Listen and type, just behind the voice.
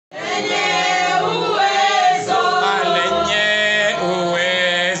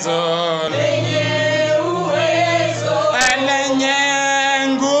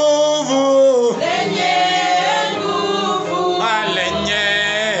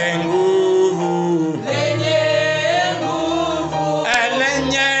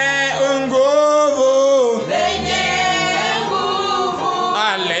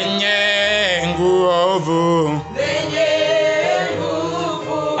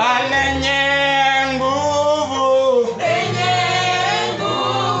lenye nguvu, lenye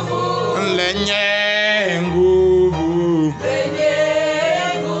nguvu, lenye nguvu, lenye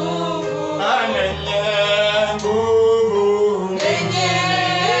nguvu, lenye nguvu, lenye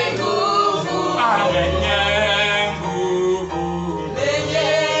nguvu, lenye nguvu,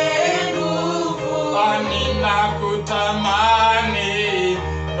 lenye nguvu. Ninakutamani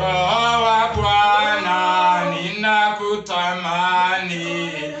Roho wa Bwana, ninakutamani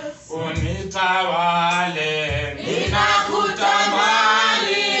unitawale,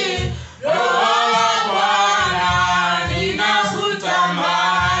 ninakutamani Roho wa Bwana,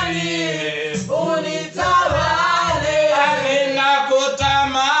 ninakutamani unitawale,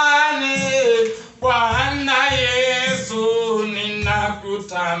 ninakutamani Bwana Yesu,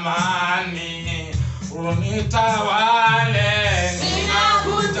 ninakutamani unitawale,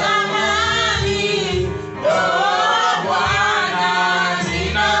 ninakutamani Roho wa Bwana,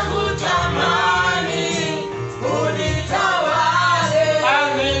 ninakutamani unitawale,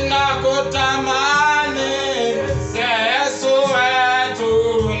 ninakutamani Yesu wetu,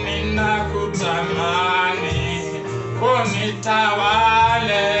 ninakutamani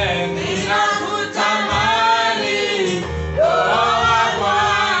unitawale, ninakutamani Roho wa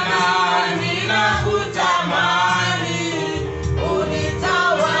Bwana, ninakutamani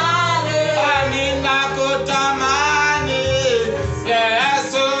unitawale, ninakutamani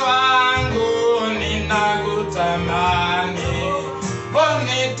Yesu wangu, ninakutamani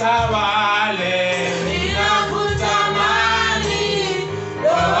unitawale, ninakutamani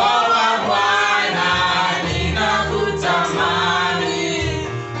Roho wa Bwana, ninakutamani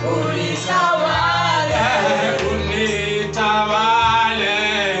unitawale, unitawale,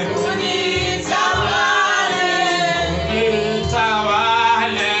 unitawale, unitawale,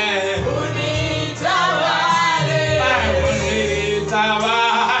 unitawale,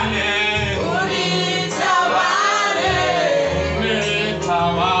 unitawale, unitawale,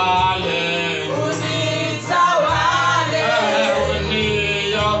 unitawale, unitawale,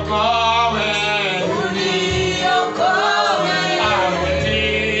 uniokoe, uniokoe,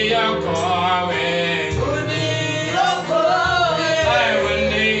 uniokoe,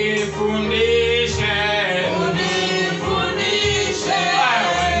 unifundishe, unifundishe,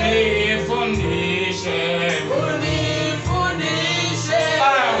 unifundishe, unifundishe,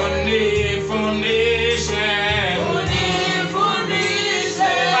 unifundishe,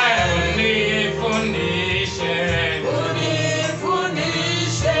 unifundishe, unifundishe,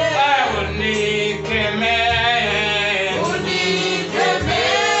 unifundishe, unikemee, unikemee,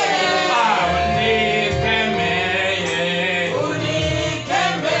 unikemee,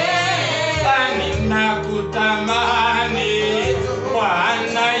 unikemee. Ninakutamani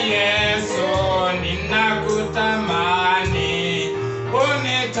Bwana Yesu, ninakutamani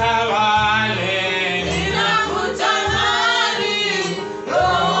unitawale, ninakutamani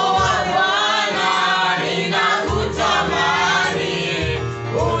Roho wa Bwana, ninakutamani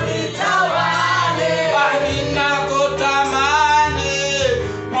unitawale, ninakutamani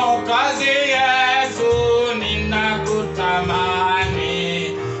Mwokozi Yesu, ninakutamani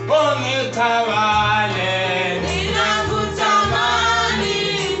unitawale, ninakutamani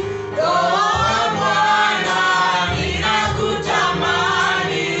Roho wa Bwana,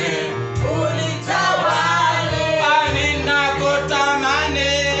 ninakutamani unitawale,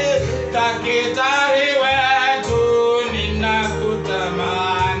 ninakutamani Daktari wetu,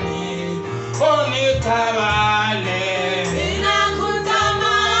 ninakutamani unitawale,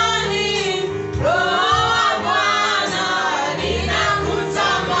 ninakutamani Roho wa Bwana,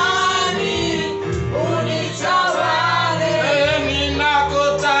 ninakutamani unitawale,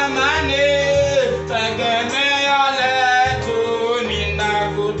 ninakutamani tegemeo letu,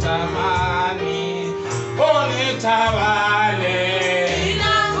 ninakutamani unitawale,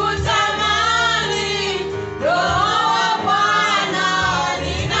 ninakutamani Roho wa Bwana,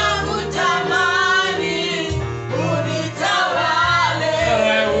 ninakutamani unitawale,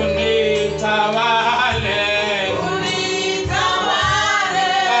 unitawale, unitawale,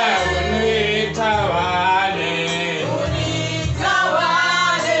 unitawale,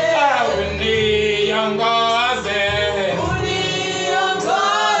 unitawale, uniongoze,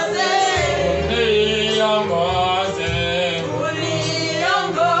 uniongoze, uniongoze,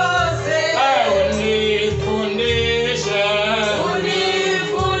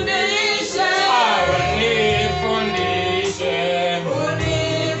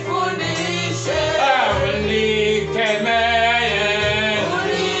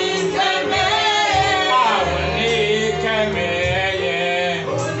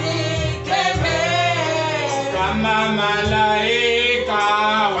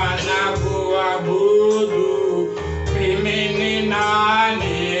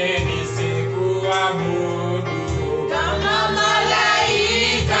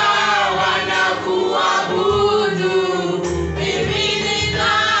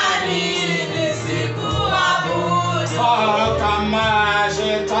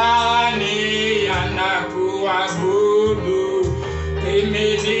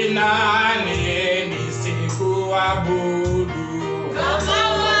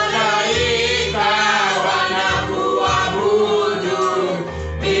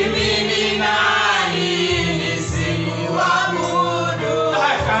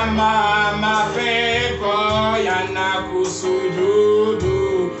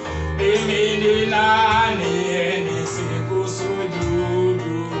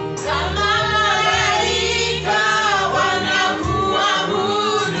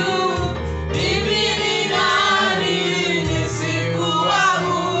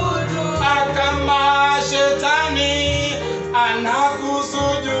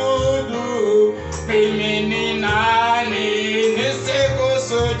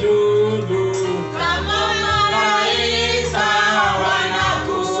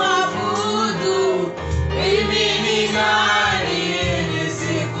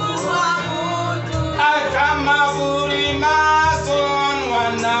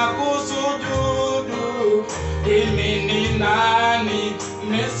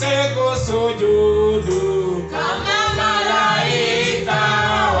 nisikusujudu kama malaika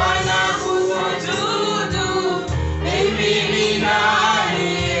wanakusujudu. Mimi ni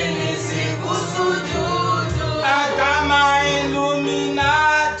nani nisikusujudu? Kama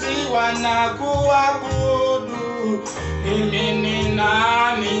Illuminati wanakuabudu, mimi ni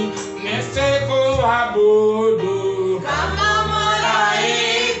nani nisikuabudu? Kama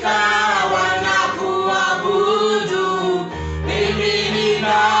malaika wanakuabudu, mimi ni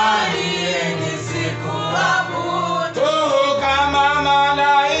nani nisikuabudu? Kama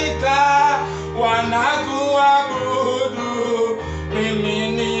malaika wanakuabudu, mimi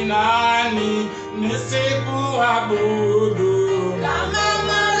ni nani nisikuabudu? Kama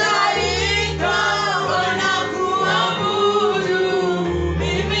malaika wanakuabudu,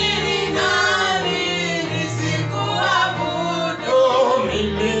 mimi ni nani nisikuabudu?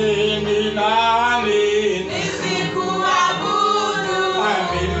 Mimi ni nani nisikuabudu?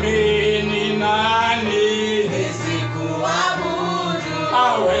 Mimi ni nani nisikuabudu?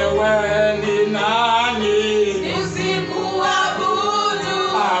 Wewe ni nani nisikuabudu?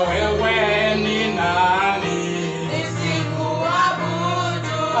 Wewe ni nani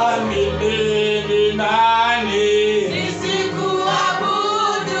nisikuabudu? Mimi ni nani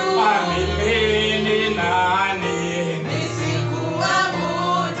nisikuabudu? Mimi ni nani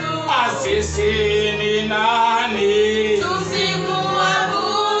nisikuabudu? Sisi ni nani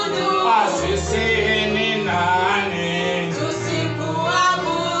tusikuabudu? Sisi ni nani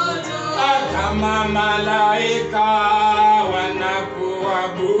tusikuabudu? Kama malaika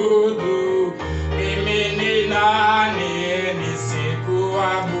wanakuabudu, mimi ni nani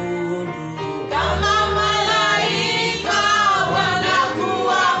nisikuabudu? Kama malaika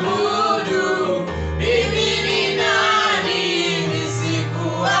wanakuabudu, mimi ni nani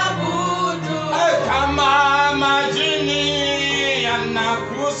nisikuabudu? Kama majini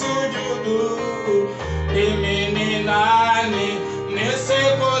yanakusujudu, mimi ni nani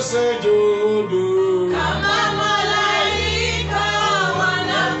nisikusujudu? Kama malaika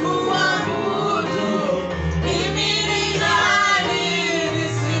wanakuabudu, mimi ni nani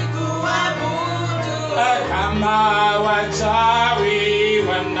nisikuabudu? Kama wachawi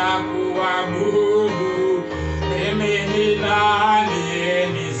wanakuabudu, mimi ni nani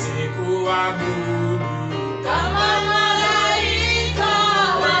nisikuabudu? Kama malaika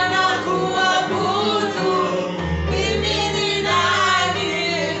wanakuabudu, mimi ni nani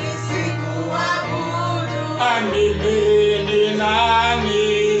nisikuabudu? Mimi ni nani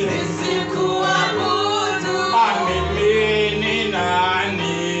nisikuabudu? Mimi ni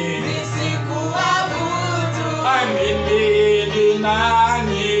nani nisikuabudu? Mimi ni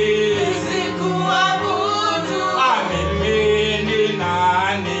nani nisikuabudu? Mimi ni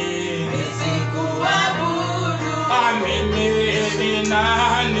nani nisikuabudu? Mimi ni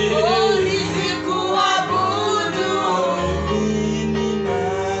nani nisikuabudu? Mimi ni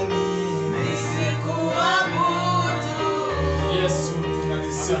nani nisikuabudu? Yesu,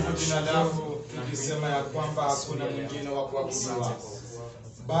 tunalisifu jina lako tukisema ya kwamba hakuna mwingine wa kuabudiwa.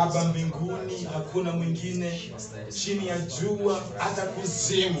 Baba mbinguni, hakuna mwingine chini ya jua hata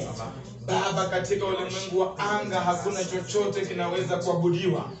kuzimu. Baba, katika ulimwengu wa anga hakuna chochote kinaweza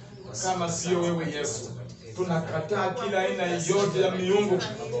kuabudiwa kama sio wewe Yesu. Tunakataa kila aina yote ya miungu,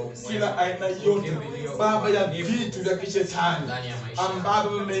 kila aina yote Baba ya vitu vya kishetani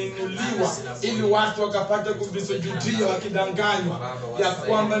ambavyo vimeinuliwa ili watu wakapata kuvisujudia wakidanganywa ya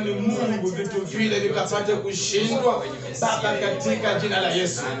kwamba ni Mungu, vitu vile vikapata kushindwa. Baba, katika jina la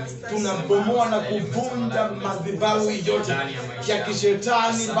Yesu tunabomoa na kuvunja madhabahu yote ya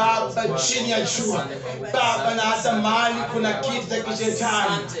kishetani Baba chini ya jua Baba, na hata mahali kuna kitu cha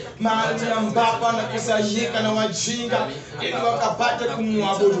kishetani, mahali ambapo anakusanyika na wajinga ili wakapata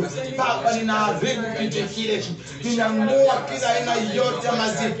kumwabudu Baba, ninaharibu kitu kile, ninang'oa kila aina yote ya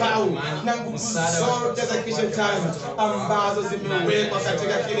madhabahu na nguvu zote za kishetani ambazo zimewekwa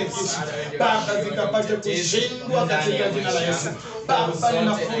katika kile kitu Baba, zikapata kushindwa katika jina la Yesu. Baba,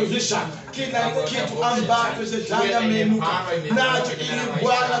 ninafundisha kila kitu ambacho shetani ameinuka nacho ili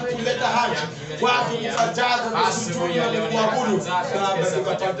Bwana kuleta haki, watu kupataza kusujudu na kuabudu Baba,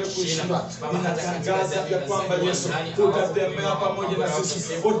 zikapata kushindwa. Ninatangaza ya kwamba Yesu utatembea pamoja na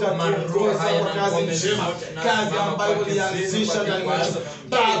sisi, utatuongoza kwa kazi njema, kazi ambayo ulianzisha ndani mwetu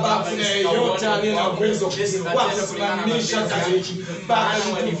Baba, kuna yeyote aliye na uwezo wa kusimamisha kazi hii. Baba,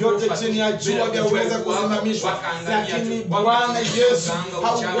 vitu vyote chini ya jua vyaweza kusimamishwa, lakini Bwana Yesu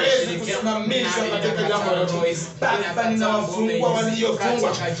hauwezi kusimamishwa katika jambo lolote. Baba, ninawafungua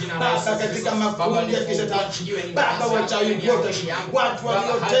waliofungwa, Baba, katika makundi ya kishetani. Baba, wachawi wote, watu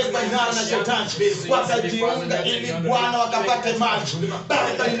waliotekwa nyara na shetani wakajiunga ili Bwana wakapate maji.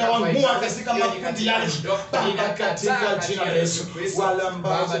 Baba, ninawaamua katika makundi yale, Baba, katika jina la Yesu. Wale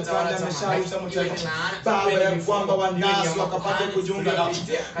ambao shetani ameshawisha mtego, Baba, ya kwamba wanasi wakapate kujiunga nao,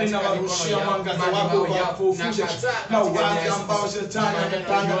 ninawarushia mwangaza wako kuwafufusha mawazo ambao shetani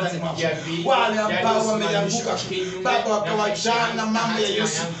amepanga ndani mwao. Wale ambao wameanguka, Baba, wakawachana mambo ya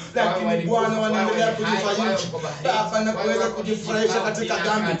Yesu, lakini Bwana wanaendelea kujifariji, Baba, na kuweza kujifurahisha katika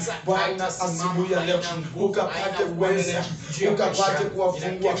dhambi. Bwana, asubuhi ya leo ukapate kuendelea, ukapate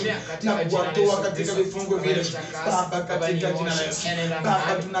kuwafungua na kuwatoa katika vifungo vile, Baba, katika jina la Yesu.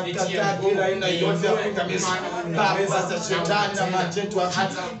 Baba, tunakataa kila aina yote ya pingamizi, Baba, za shetani na matendo yake,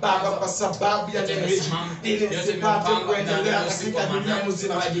 Baba, kwa sababu ya neno hili, ili zipate kuendelea katika dunia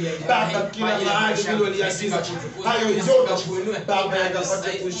mzima. Baba, kila mahali vile uliagiza, hayo yote Baba yakapate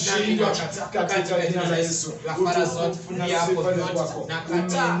kushindwa katika jina la Yesu. Utukufu na sifa ni kwako.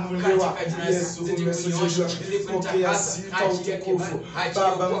 Umeinuliwa Yesu, umesujudiwa. Pokea sifa, utukufu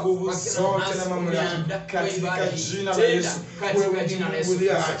Baba, nguvu zote na mamlaka katika jina la Yesu. Wewe ni Mungu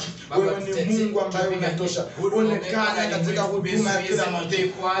uliye haki, wewe ni Mungu ambaye unatosha. Onekana katika huduma ya kila mmoja,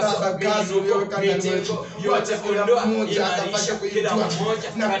 Baba, kazi uliyoweka ndani yetu yote, kila mmoja akapate kuijua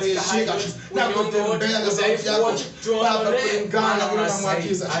na kuishika na kutembea na sauti yako, Baba, kulingana na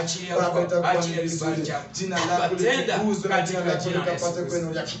unamwagiza. Baba, itakuwa ni vizuri. Jina lako litukuzwe na jina lako likapate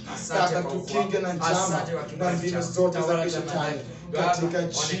kuinuliwa. Baba, tukinge na njama na mbinu zote za kishetani katika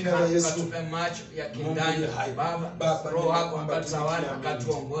jina la Yesu. Tupe macho ya kindani, Baba, Roho wako akatawale,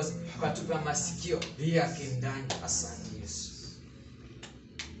 akatuongoze, akatupe masikio ya kindani. Asante Yesu.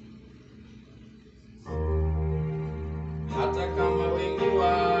 Hata kama wengi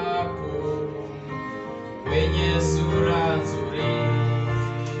wapo wenye sura nzuri,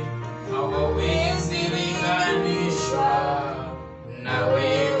 hawawezi linganishwa na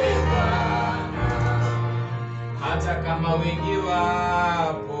wewe Bwana. Hata kama wengi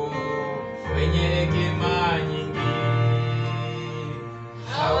wapo wenye hekima nyingi,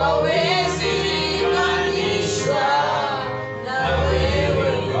 hawawezi linganishwa na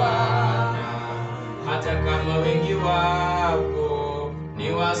wewe Bwana. Hata kama wengi wapo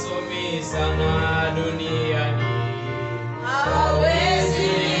ni wasomi sana duniani, hawawezi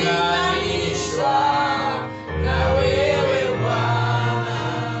linganishwa na wewe Bwana.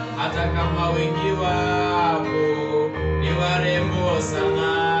 Hata kama wengi wapo ni warembo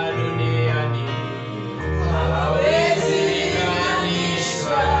sana duniani, hawawezi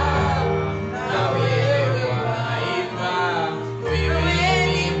linganishwa na wewe Bwana. Imba, wewe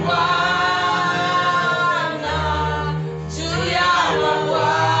ni Bwana juu ya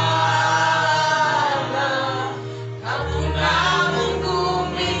mabwana, hakuna Mungu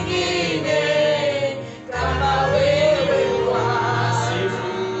mwingine kama wewe Bwana.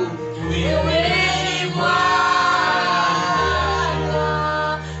 Sifu, wewe ni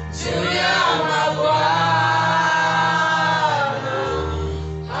Bwana juu ya mabwana,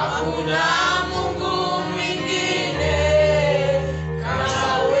 hakuna Mungu mwingine kama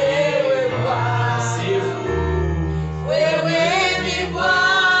wewe Bwana. Sifu, wewe ni Bwana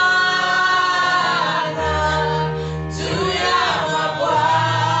juu ya mabwana,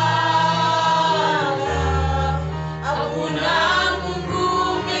 hakuna Mungu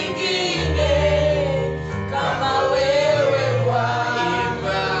mwingine kama wewe Bwana.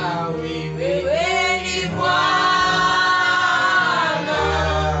 Imba, wewe ni Bwana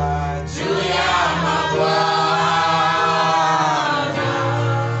juu ya mabwana,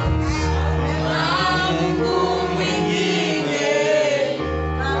 hakuna Mungu mwingine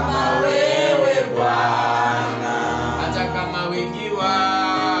kama wewe Bwana. Hata kama wengi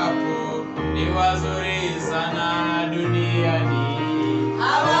wapo ni wazuri sana duniani,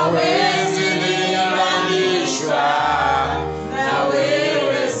 hawawezi linganishwa na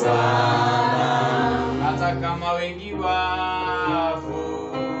wewe Bwana. Hata kama wengi wapo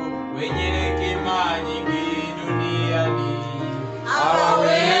wenye hekima nyingi duniani,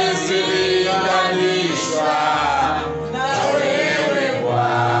 hawawezi linganishwa na wewe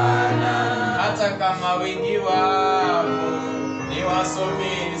Bwana. Hata kama wengi wapo ni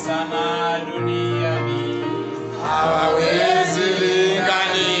wasomi sana duniani, hawawezi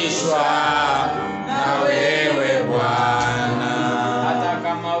linganishwa na wewe Bwana. Hata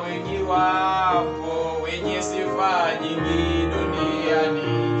kama wengi wapo wenye sifa nyingi duniani,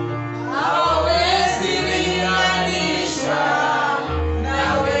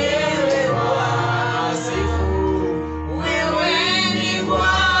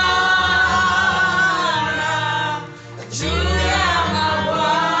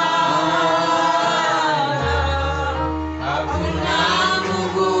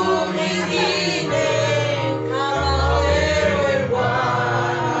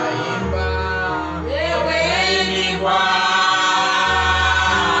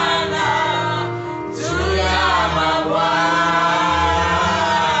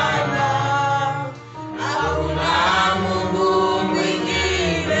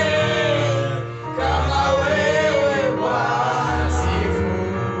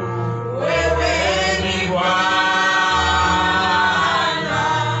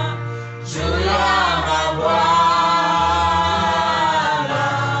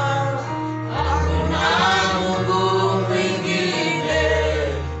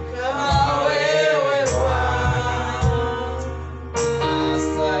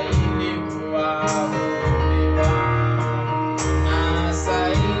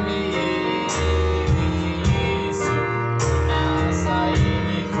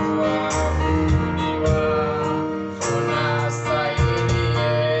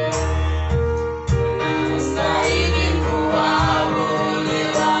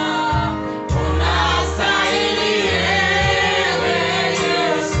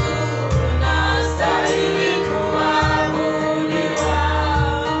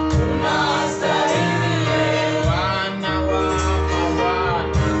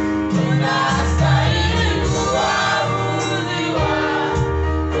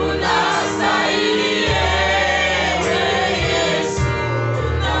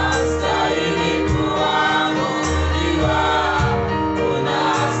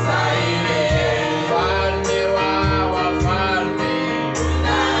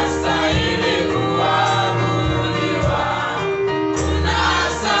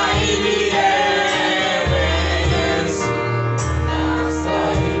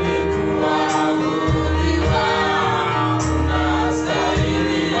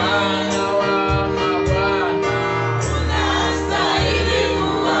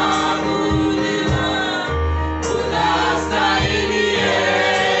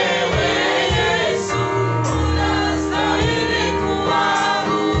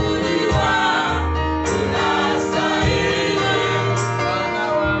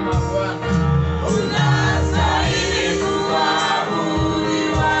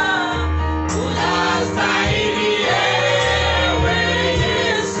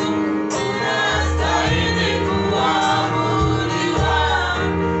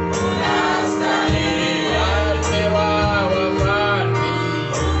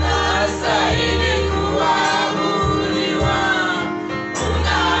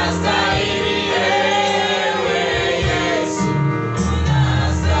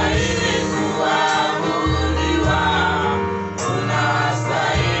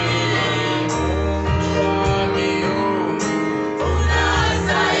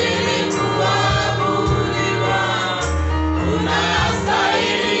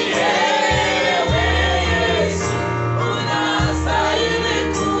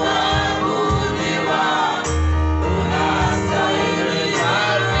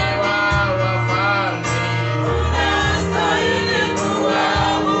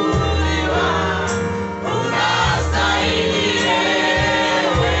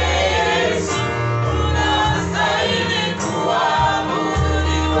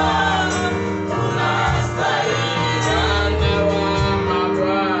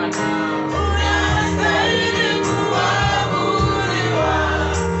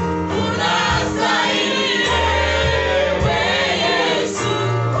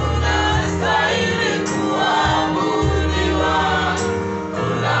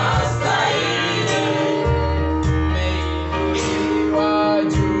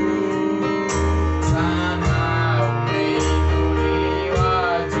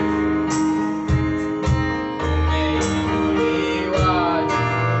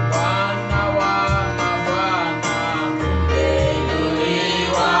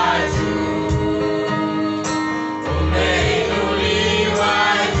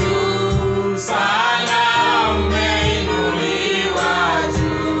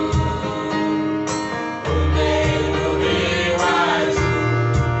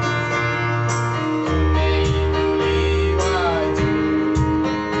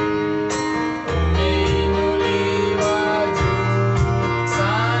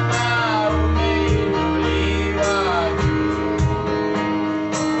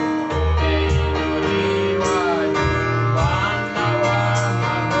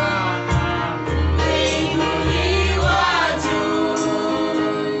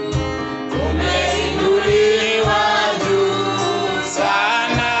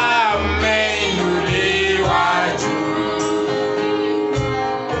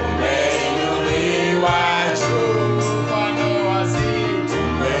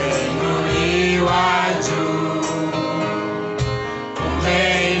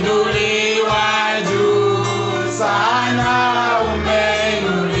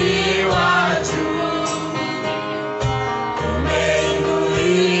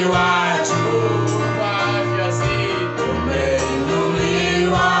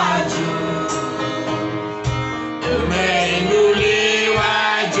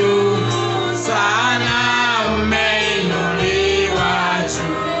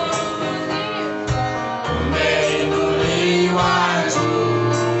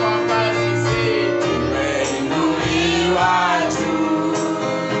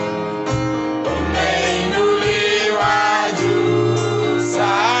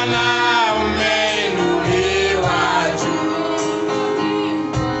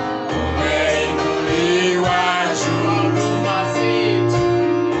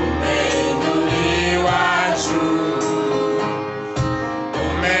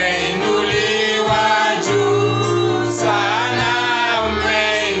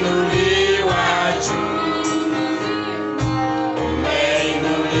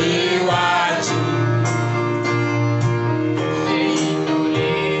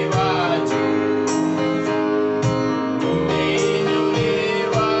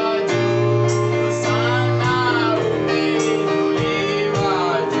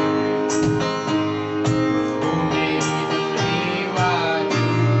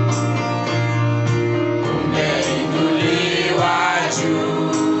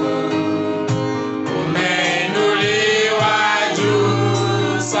 umeinuliwa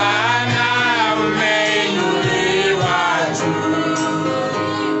juu sana, umeinuliwa juu,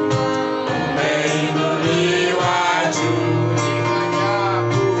 umeinuliwa juu,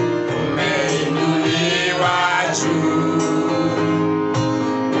 umeinuliwa juu.